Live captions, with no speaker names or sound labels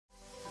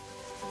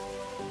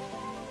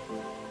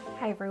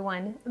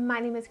everyone, my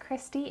name is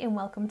Christy and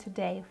welcome to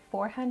day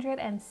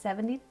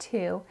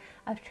 472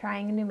 of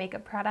trying a new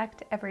makeup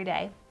product every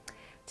day.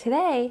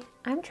 Today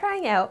I'm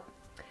trying out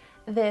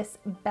this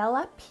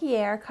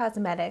BellaPierre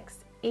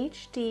Cosmetics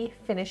HD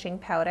finishing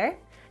powder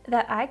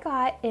that I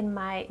got in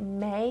my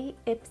May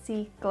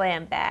Ipsy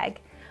glam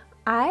bag.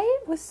 I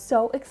was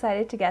so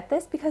excited to get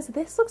this because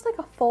this looks like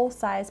a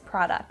full-size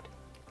product.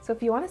 So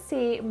if you want to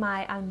see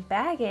my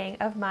unbagging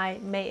of my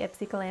May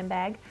Ipsy glam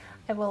bag,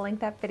 I will link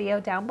that video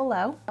down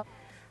below.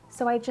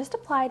 So I just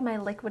applied my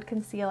liquid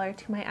concealer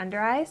to my under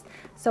eyes.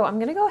 So I'm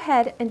gonna go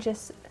ahead and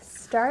just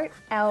start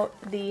out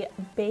the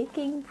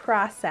baking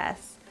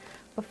process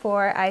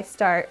before I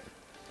start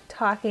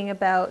talking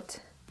about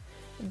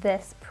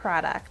this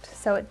product.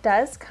 So it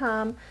does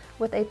come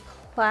with a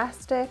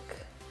plastic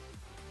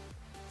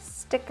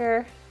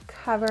sticker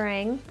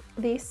covering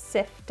the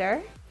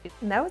sifter.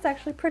 And that was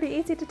actually pretty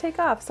easy to take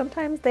off.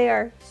 Sometimes they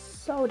are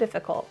so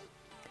difficult.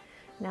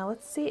 Now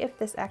let's see if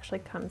this actually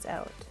comes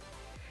out.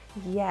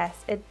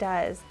 Yes, it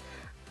does.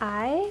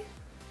 I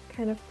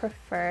kind of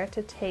prefer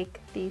to take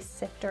the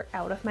sifter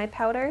out of my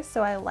powder,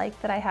 so I like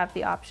that I have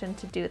the option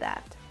to do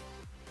that.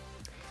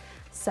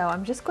 So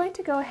I'm just going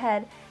to go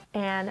ahead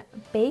and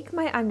bake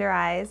my under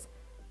eyes.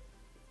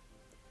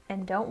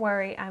 And don't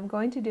worry, I'm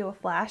going to do a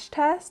flash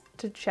test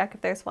to check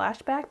if there's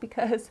flashback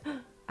because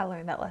I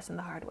learned that lesson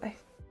the hard way.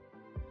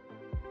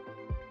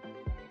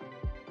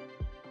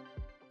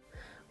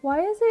 Why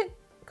is it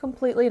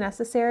completely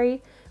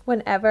necessary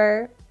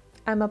whenever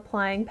I'm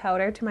applying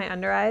powder to my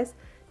under eyes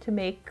to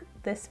make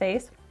this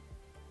face?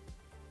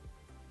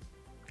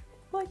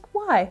 Like,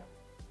 why?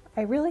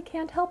 I really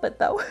can't help it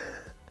though.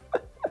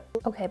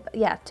 Okay, but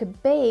yeah, to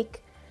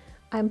bake,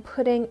 I'm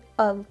putting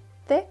a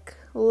thick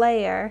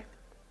layer,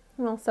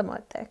 well,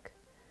 somewhat thick,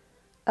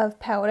 of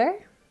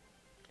powder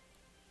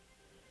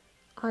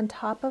on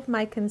top of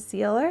my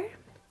concealer.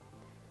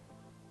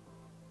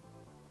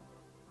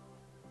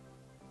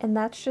 And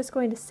that's just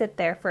going to sit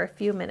there for a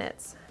few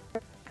minutes.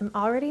 I'm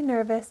already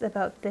nervous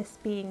about this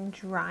being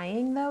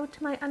drying though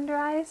to my under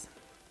eyes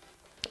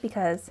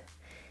because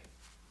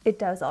it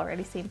does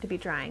already seem to be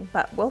drying,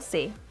 but we'll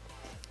see.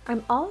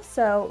 I'm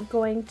also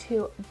going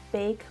to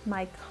bake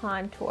my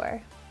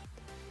contour.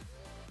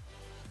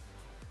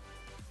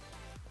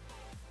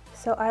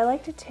 So I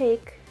like to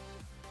take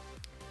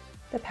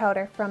the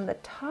powder from the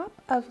top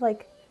of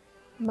like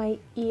my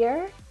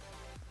ear,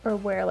 or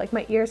where like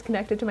my ear is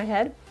connected to my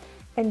head,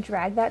 and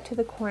drag that to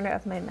the corner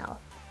of my mouth.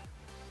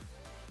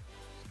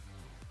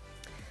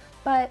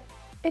 But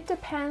it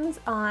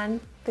depends on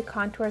the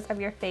contours of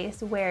your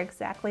face where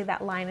exactly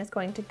that line is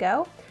going to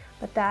go,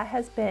 but that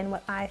has been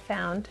what I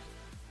found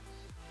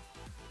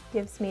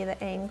gives me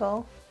the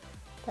angle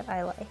that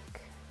I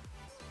like.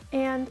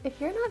 And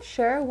if you're not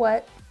sure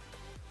what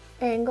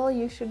angle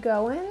you should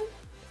go in,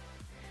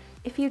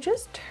 if you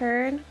just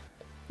turn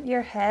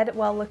your head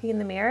while looking in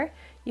the mirror,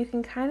 you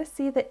can kind of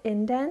see the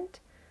indent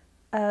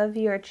of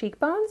your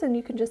cheekbones and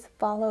you can just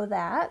follow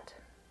that.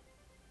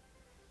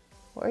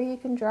 Or you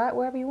can draw it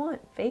wherever you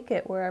want, fake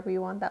it wherever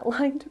you want that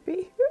line to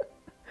be.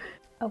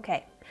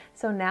 Okay,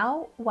 so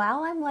now while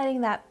I'm letting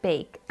that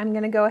bake, I'm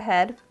gonna go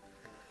ahead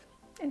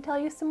and tell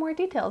you some more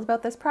details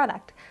about this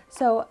product.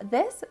 So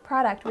this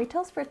product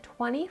retails for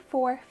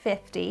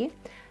 $24.50.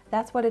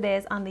 That's what it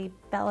is on the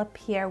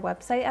BellaPierre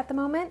website at the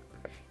moment.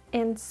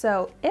 And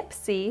so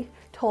Ipsy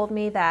told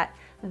me that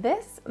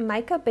this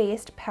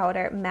mica-based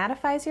powder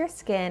mattifies your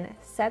skin,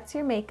 sets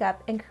your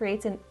makeup, and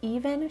creates an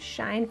even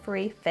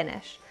shine-free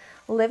finish.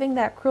 Living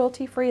that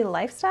cruelty-free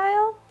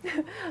lifestyle?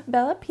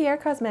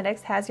 BellaPierre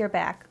Cosmetics has your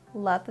back.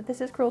 Love that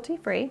this is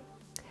cruelty-free.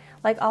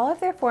 Like all of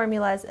their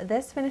formulas,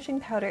 this finishing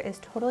powder is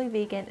totally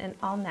vegan and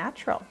all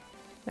natural.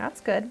 That's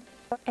good.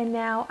 And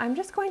now I'm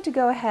just going to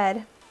go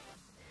ahead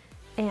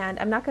and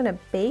I'm not going to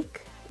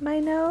bake my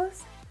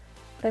nose,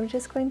 but I'm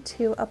just going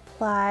to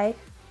apply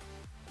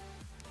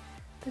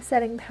the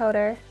setting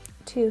powder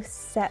to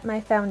set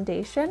my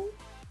foundation.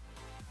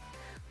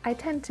 I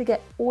tend to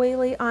get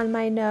oily on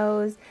my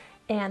nose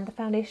and the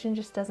foundation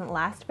just doesn't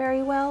last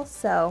very well,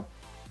 so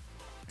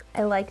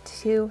I like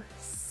to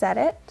set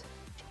it.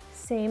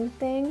 Same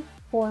thing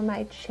for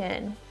my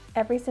chin.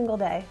 Every single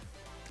day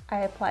I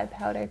apply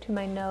powder to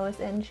my nose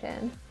and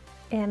chin.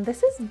 And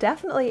this is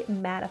definitely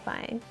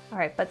mattifying. All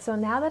right, but so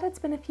now that it's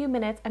been a few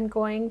minutes, I'm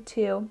going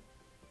to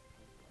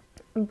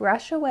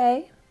brush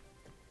away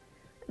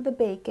the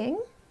baking.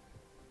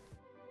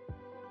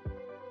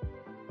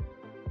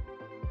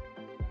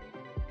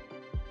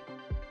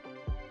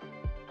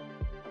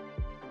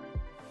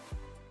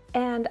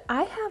 And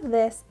I have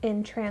this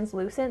in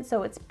translucent,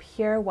 so it's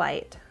pure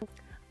white.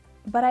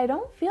 But I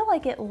don't feel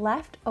like it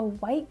left a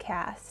white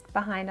cast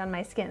behind on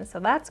my skin, so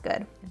that's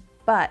good.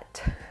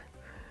 But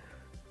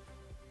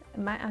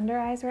my under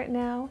eyes right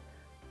now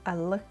are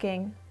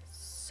looking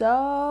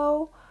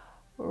so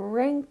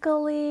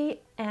wrinkly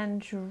and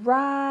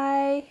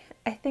dry.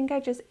 I think I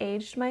just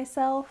aged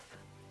myself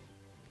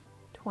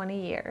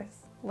 20 years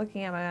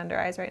looking at my under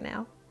eyes right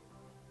now.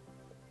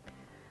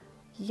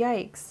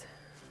 Yikes.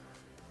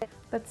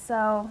 But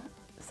so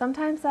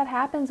sometimes that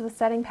happens with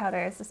setting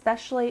powders,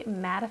 especially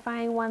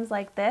mattifying ones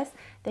like this.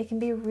 They can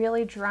be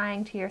really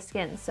drying to your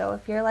skin. So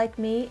if you're like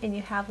me and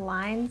you have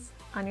lines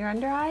on your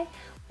under eye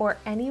or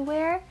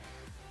anywhere,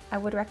 I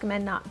would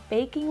recommend not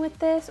baking with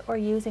this or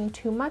using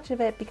too much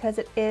of it because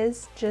it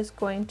is just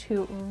going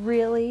to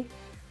really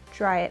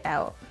dry it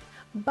out.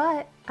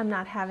 But I'm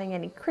not having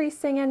any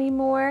creasing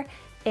anymore,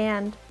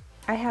 and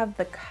I have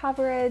the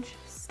coverage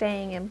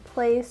staying in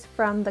place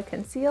from the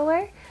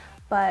concealer,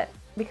 but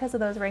because of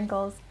those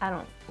wrinkles, I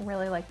don't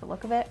really like the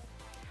look of it.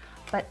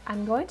 But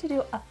I'm going to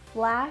do a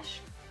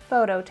flash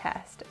photo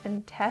test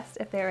and test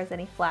if there is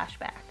any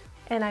flashback.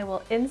 And I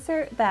will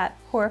insert that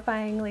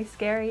horrifyingly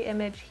scary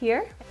image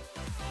here.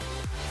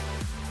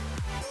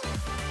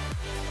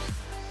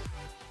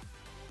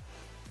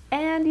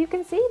 And you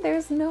can see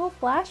there's no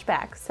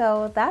flashback,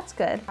 so that's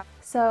good.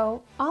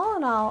 So all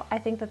in all, I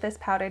think that this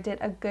powder did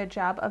a good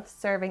job of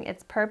serving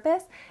its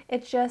purpose.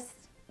 It just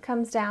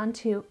comes down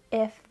to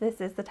if this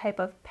is the type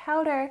of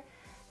powder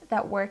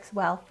that works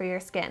well for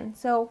your skin.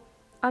 So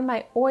on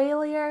my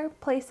oilier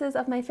places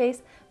of my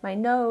face, my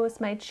nose,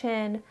 my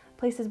chin,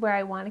 places where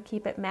I want to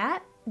keep it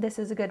matte, this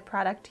is a good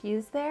product to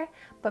use there.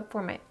 But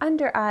for my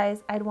under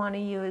eyes, I'd want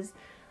to use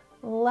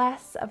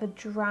less of a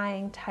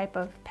drying type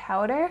of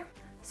powder.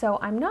 So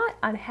I'm not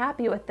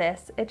unhappy with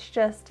this, it's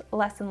just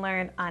lesson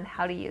learned on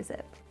how to use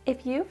it.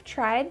 If you've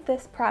tried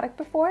this product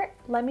before,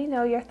 let me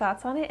know your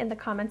thoughts on it in the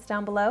comments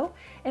down below.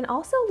 And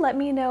also let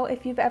me know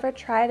if you've ever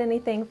tried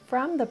anything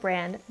from the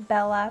brand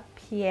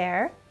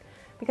BellaPierre,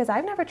 because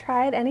I've never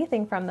tried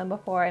anything from them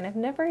before and I've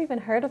never even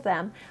heard of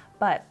them.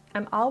 But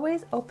I'm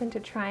always open to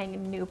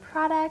trying new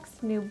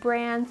products, new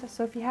brands,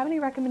 so if you have any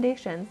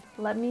recommendations,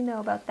 let me know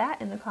about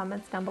that in the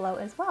comments down below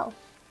as well.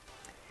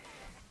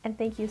 And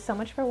thank you so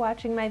much for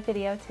watching my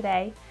video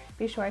today.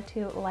 Be sure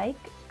to like,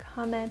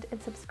 comment,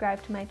 and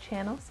subscribe to my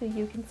channel so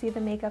you can see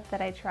the makeup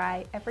that I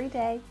try every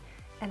day.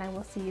 And I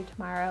will see you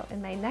tomorrow in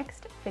my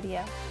next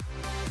video.